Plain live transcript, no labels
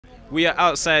We are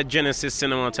outside Genesis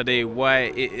Cinema today. Why?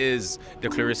 It is the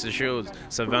Claressa Shields,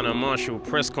 Savannah Marshall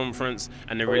press conference,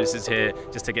 and the Realist is here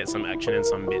just to get some action and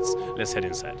some bits. Let's head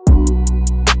inside.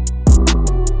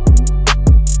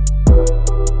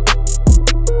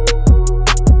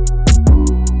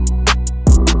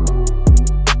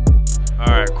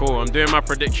 Alright, cool. I'm doing my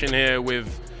prediction here with,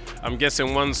 I'm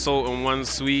guessing, one salt and one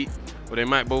sweet, or they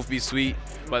might both be sweet,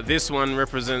 but this one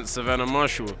represents Savannah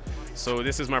Marshall. So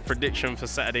this is my prediction for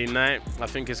Saturday night. I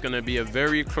think it's going to be a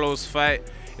very close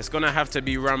fight. It's going to have to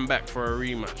be run back for a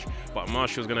rematch, but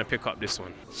Marshall's going to pick up this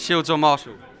one. Shields or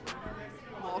Marshall?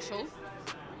 Marshall.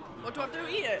 What do I have to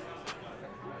eat it?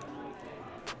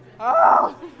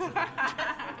 Oh!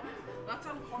 That's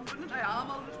how confident I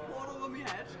am. I'll just pour it over my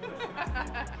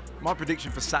head. My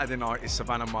prediction for Saturday night is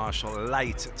Savannah Marshall,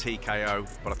 late TKO,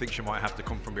 but I think she might have to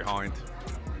come from behind.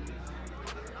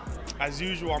 As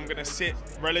usual, I'm going to sit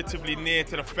relatively near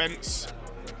to the fence.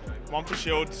 One for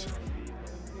Shields,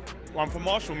 one for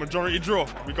Marshall. Majority draw.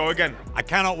 We go again. I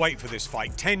cannot wait for this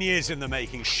fight. 10 years in the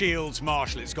making. Shields,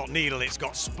 Marshall. It's got needle, it's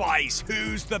got spice.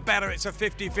 Who's the better? It's a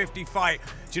 50-50 fight.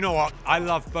 Do you know what? I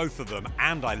love both of them,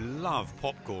 and I love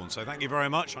popcorn. So thank you very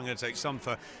much. I'm going to take some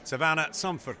for Savannah,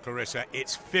 some for Claressa.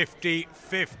 It's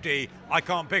 50-50. I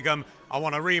can't pick them. I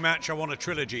want a rematch. I want a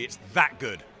trilogy. It's that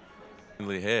good.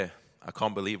 Here. I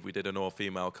can't believe we did an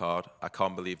all-female card. I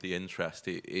can't believe the interest.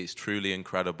 It's truly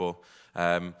incredible.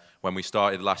 When we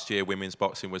started last year, women's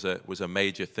boxing was a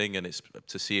major thing, and it's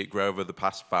to see it grow over the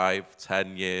past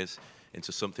 5-10 years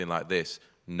into something like this.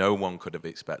 No one could have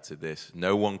expected this.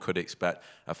 No one could expect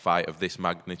a fight of this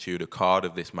magnitude, a card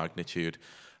of this magnitude.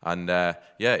 And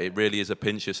yeah, it really is a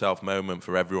pinch-yourself moment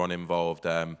for everyone involved.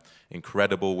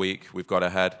 Incredible week we've got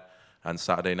ahead, and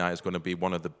Saturday night is going to be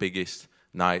one of the biggest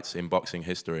nights in boxing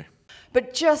history.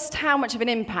 But just how much of an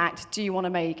impact do you want to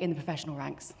make in the professional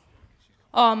ranks?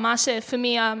 Oh, massive. For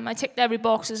me, I ticked every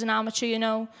box as an amateur, you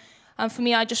know. And for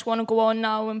me, I just want to go on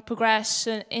now and progress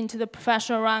into the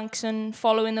professional ranks and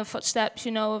follow in the footsteps,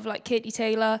 you know, of like Katie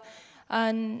Taylor.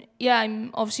 And yeah,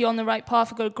 I'm obviously on the right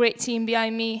path. I've got a great team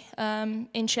behind me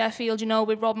in Sheffield, you know,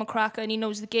 with Rob McCracker, and he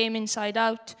knows the game inside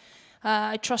out.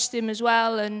 I trust him as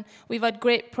well, and we've had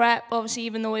great prep, obviously,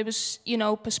 even though it was, you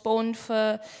know, postponed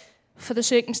for the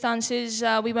circumstances.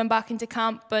 We went back into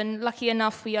camp, and lucky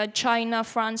enough, we had China,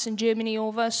 France, and Germany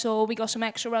over, so we got some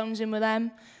extra rounds in with them,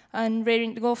 and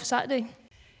ready to go for Saturday.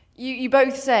 You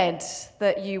both said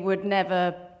that you would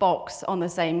never box on the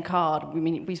same card. I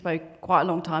mean, we spoke quite a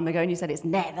long time ago, and you said it's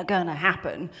never going to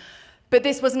happen. But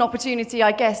this was an opportunity,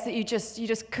 I guess, that you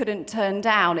just couldn't turn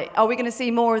down. Are we going to see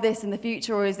more of this in the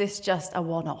future, or is this just a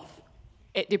one-off?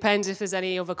 It depends if there's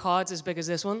any other cards as big as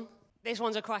this one. This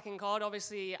one's a cracking card.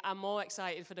 Obviously, I'm more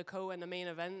excited for the co and the main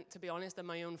event, to be honest, than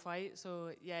my own fight. So,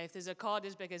 yeah, if there's a card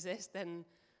as big as this, then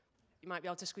you might be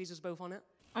able to squeeze us both on it.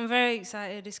 I'm very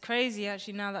excited. It's crazy,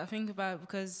 actually, now that I think about it,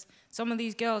 because some of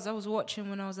these girls I was watching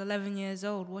when I was 11 years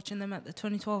old, watching them at the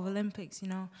 2012 Olympics, you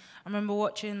know. I remember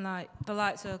watching, like, the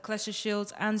likes of Claressa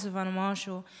Shields and Savannah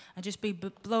Marshall and just be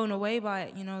blown away by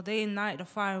it, you know. They ignited a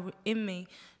fire in me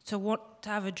to want to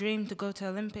have a dream to go to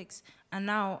Olympics, and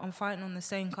now I'm fighting on the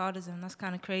same card as them. That's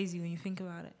kind of crazy when you think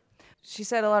about it. She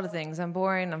said a lot of things. I'm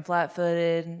boring, I'm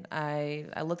flat-footed, I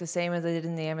look the same as I did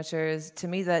in the amateurs. To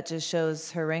me, that just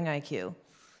shows her ring IQ.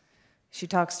 She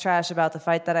talks trash about the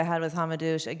fight that I had with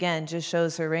Hamadouche. Again, just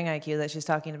shows her ring IQ that she's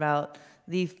talking about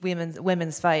the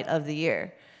women's fight of the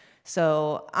year.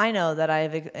 So I know that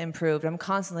I've improved. I'm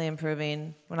constantly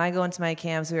improving. When I go into my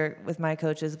camps with my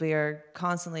coaches, we are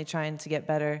constantly trying to get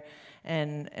better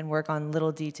and work on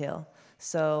little detail.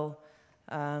 So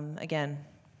again,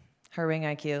 her ring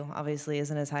IQ obviously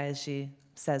isn't as high as she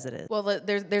says it is. Well,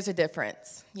 there's a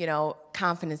difference. You know,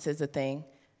 confidence is a thing.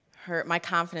 My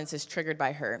confidence is triggered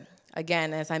by her.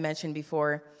 Again, as I mentioned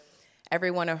before,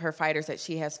 every one of her fighters that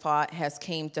she has fought has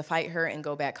came to fight her and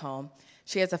go back home.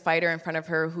 She has a fighter in front of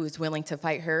her who's willing to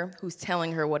fight her, who's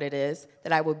telling her what it is,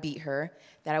 that I will beat her,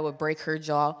 that I will break her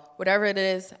jaw. Whatever it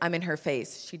is, I'm in her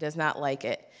face. She does not like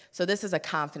it. So this is a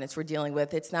confidence we're dealing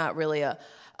with. It's not really an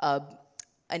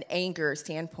anger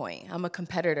standpoint. I'm a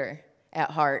competitor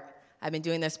at heart. I've been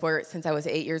doing this sport since I was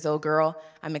an 8-year-old girl.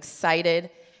 I'm excited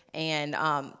and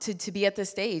to be at this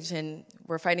stage, and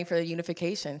we're fighting for the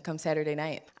unification come Saturday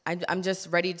night. I'm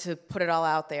just ready to put it all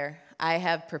out there. I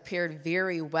have prepared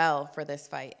very well for this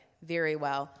fight, very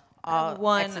well.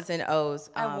 All X's and O's.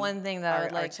 I have one thing that I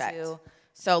would like to.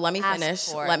 So let me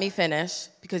finish. Let me finish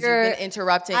because you've been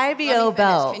interrupting. IBO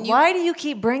belt. Why do you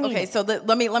keep bringing? Okay, so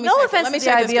let me. No offense to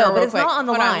the IBO, but it's not on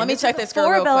the line. Let me check this girl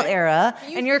real quick. Belt era,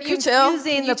 and you're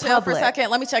confusing the public. For a second.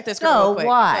 Let me check this girl real quick.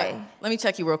 Why? Let me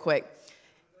check you real quick.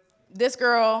 This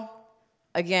girl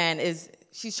again, is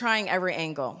she's trying every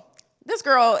angle. This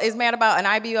girl is mad about an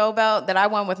IBO belt that I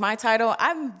won with my title.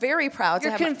 I'm very proud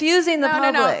to have. You're confusing the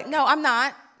public. No, I'm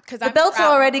not. The belts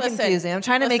are already confusing. I'm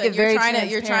trying to make it very transparent.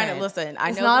 You're trying to listen. I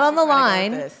know it's not on the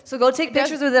line, so go take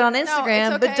pictures with it on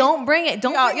Instagram. But don't bring it.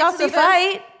 Don't bring it to the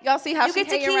fight. Y'all see how she's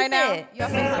hanging right now? Y'all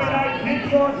see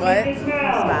what?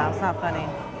 Smile. It's not funny.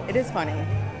 It is funny.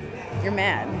 You're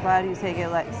mad. I'm glad you take it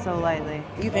so lightly.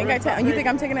 You think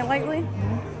I'm taking it lightly?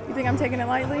 You think I'm taking it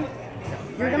lightly?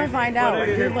 You're gonna find out.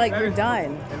 You're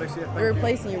done. You're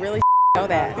replacing. You really know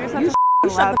that. You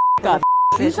shut the up.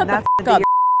 You shut the up.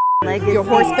 Your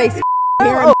horse face here.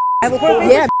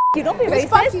 Yeah. Don't be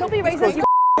racist. Don't be racist.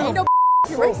 Ain't no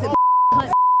racist.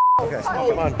 Okay,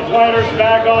 come on. Fighters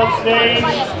back on stage.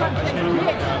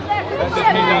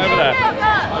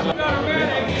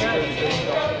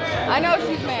 I know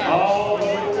she's mad.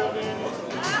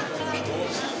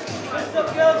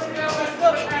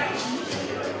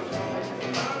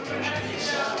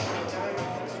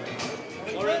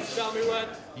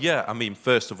 Yeah, I mean,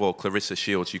 first of all, Claressa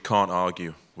Shields, you can't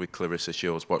argue with Claressa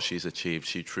Shields what she's achieved.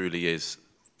 She truly is,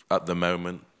 at the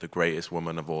moment, the greatest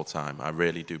woman of all time. I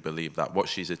really do believe that. What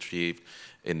she's achieved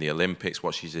in the Olympics,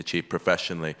 what she's achieved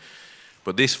professionally.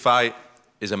 But this fight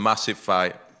is a massive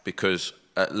fight because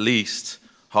at least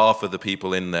half of the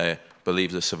people in there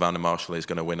believe that Savannah Marshall is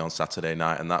going to win on Saturday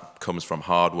night, and that comes from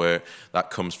hard work,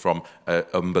 that comes from an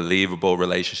unbelievable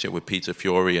relationship with Peter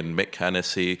Fury and Mick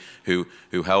Hennessy, who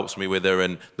helps me with her,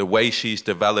 and the way she's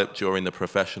developed during the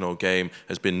professional game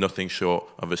has been nothing short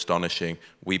of astonishing.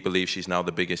 We believe she's now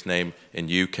the biggest name in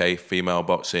UK female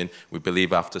boxing. We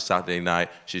believe after Saturday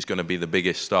night she's going to be the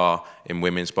biggest star in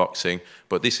women's boxing,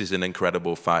 but this is an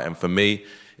incredible fight, and for me,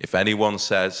 if anyone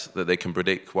says that they can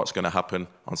predict what's going to happen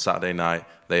on Saturday night,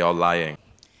 they are lying.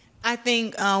 I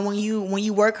think when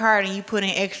you work hard and you put in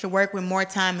extra work with more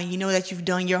time and you know that you've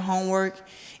done your homework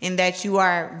and that you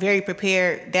are very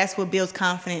prepared, that's what builds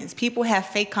confidence. People have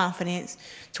fake confidence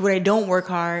to where they don't work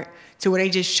hard, to where they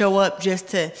just show up just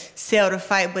to sell the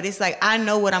fight. But it's like, I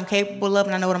know what I'm capable of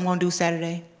and I know what I'm going to do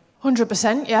Saturday.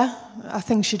 100%, yeah. I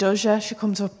think she does, yeah. She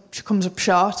comes up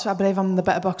short. I believe I'm the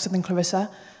better boxer than Claressa.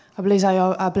 I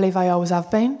believe I always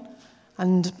have been,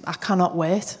 and I cannot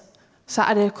wait.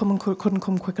 Saturday couldn't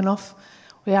come quick enough.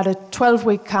 We had a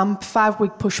 12-week camp,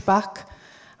 5-week pushback,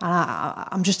 and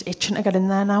I'm just itching to get in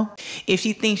there now. If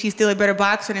she thinks she's still a better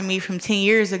boxer than me from 10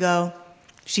 years ago,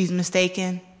 she's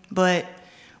mistaken. But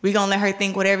we're going to let her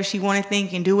think whatever she want to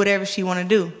think and do whatever she want to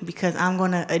do, because I'm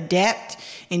going to adapt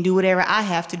and do whatever I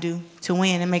have to do to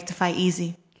win and make the fight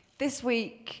easy. This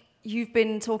week, you've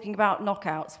been talking about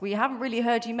knockouts. We haven't really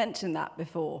heard you mention that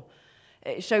before.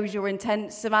 It shows your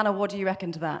intent. Savannah, what do you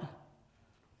reckon to that?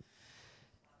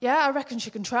 Yeah, I reckon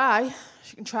she can try.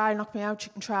 She can try and knock me out.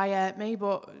 She can try hurt me.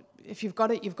 But if you've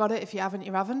got it, you've got it. If you haven't,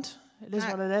 you haven't. It is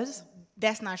what it is.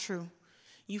 That's not true.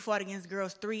 You fought against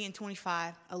girls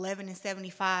 3-25,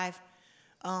 11-75,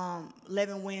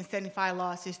 11 wins, 75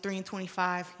 losses,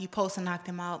 3-25. You supposed to knock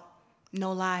them out.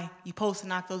 No lie, you supposed to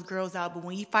knock those girls out, but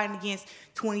when you fighting against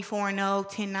 24-0,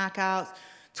 10 knockouts,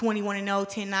 21-0,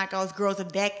 10 knockouts, girls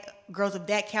of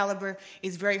that caliber,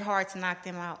 it's very hard to knock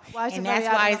them out. And that's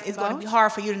why it's going to be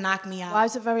hard for you to knock me out. Why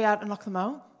is it very hard to knock them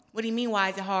out? What do you mean, why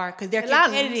is it hard? Because they're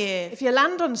competitive. If you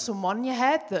land on someone, you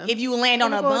hurt them. If you land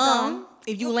on a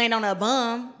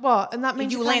bum, what? And that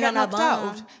means you land on a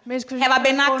bum. Have I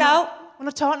been knocked out? We're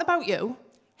not talking about you.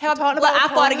 I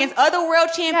fought against other world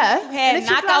champions who had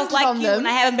knockouts like you, and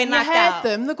I haven't been knocked out.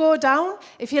 Them, they go down.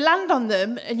 If you land on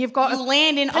them and you've got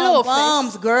landing on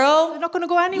bums, girl. They're not going to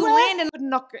go anywhere. You couldn't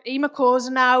knock Emma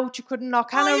Corzin out. You couldn't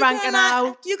knock Hannah Rankin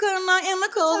out. You couldn't knock Emma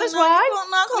Corzin out. Tell us why. You couldn't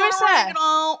knock Hannah Rankin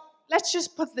out. Let's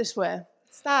just put it this way.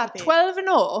 Stop it.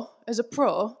 12-0 as a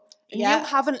pro, and you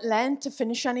haven't learned to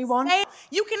finish anyone.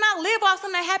 You cannot live off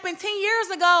something that happened 10 years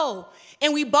ago.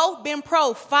 And we both been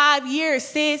pro 5 years,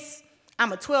 sis.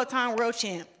 I'm a 12-time world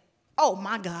champ. Oh,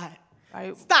 my God.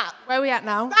 Right. Stop. Where are we at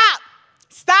now?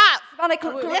 Stop. Let's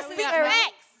speak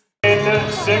facts. In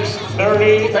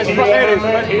 6:30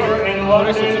 p.m. here in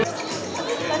London.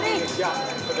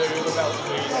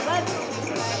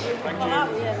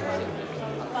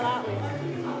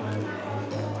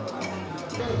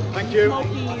 Thank you.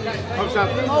 Come, Sam.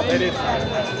 Ladies.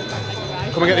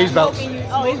 Come and get these belts.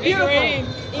 Oh, it's beautiful.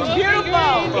 It's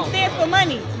beautiful. It stands for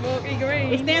money.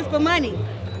 It stands for money.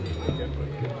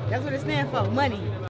 That's what it stands for, money.